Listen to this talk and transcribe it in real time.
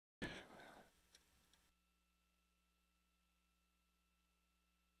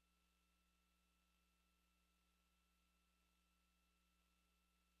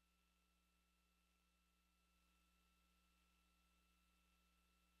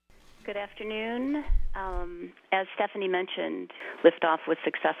Good afternoon. As Stephanie mentioned, liftoff was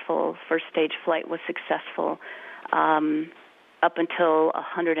successful. First stage flight was successful up until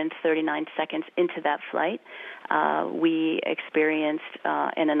 139 seconds into that flight. We experienced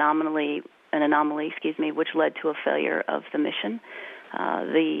an anomaly, which led to a failure of the mission.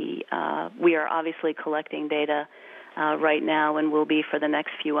 We are obviously collecting data right now and will be for the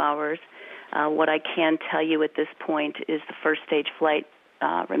next few hours. What I can tell you at this point is the first stage flight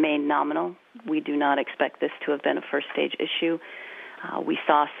remained nominal. We do not expect this to have been a first stage issue. We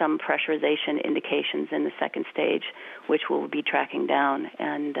saw some pressurization indications in the second stage, which we'll be tracking down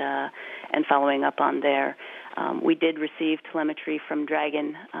and following up on there. We did receive telemetry from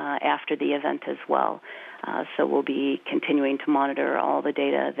Dragon after the event as well, so we'll be continuing to monitor all the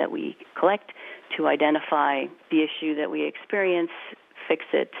data that we collect to identify the issue that we experience, fix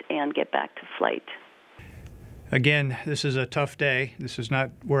it, and get back to flight. Again, this is a tough day. This is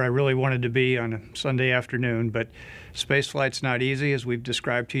not where I really wanted to be on a Sunday afternoon, but spaceflight's not easy, as we've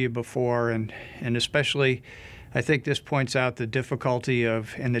described to you before, and especially I think this points out the difficulty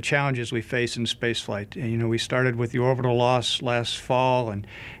of and the challenges we face in spaceflight. You know, we started with the orbital loss last fall and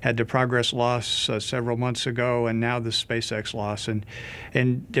had the progress loss several months ago, and now the SpaceX loss. And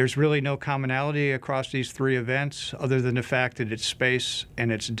there's really no commonality across these three events other than the fact that it's space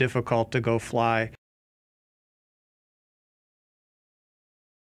and it's difficult to go fly.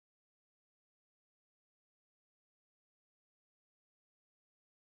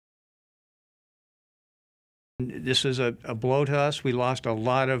 This is a blow to us. We lost a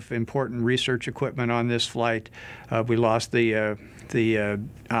lot of important research equipment on this flight. We lost the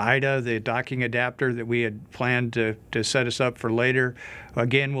IDA, the docking adapter that we had planned to set us up for later.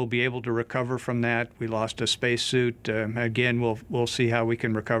 Again, we'll be able to recover from that. We lost a spacesuit. Again, we'll see how we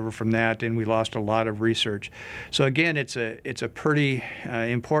can recover from that. And we lost a lot of research. So again, it's a pretty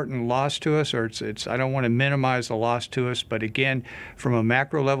important loss to us. Or I don't want to minimize the loss to us, but again, from a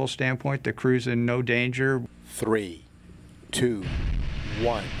macro level standpoint, the crew's in no danger. 3, 2,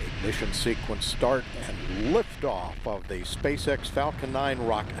 1. Ignition sequence start and liftoff of the SpaceX Falcon 9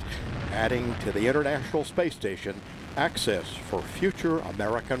 rocket, adding to the International Space Station access for future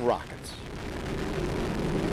American rockets.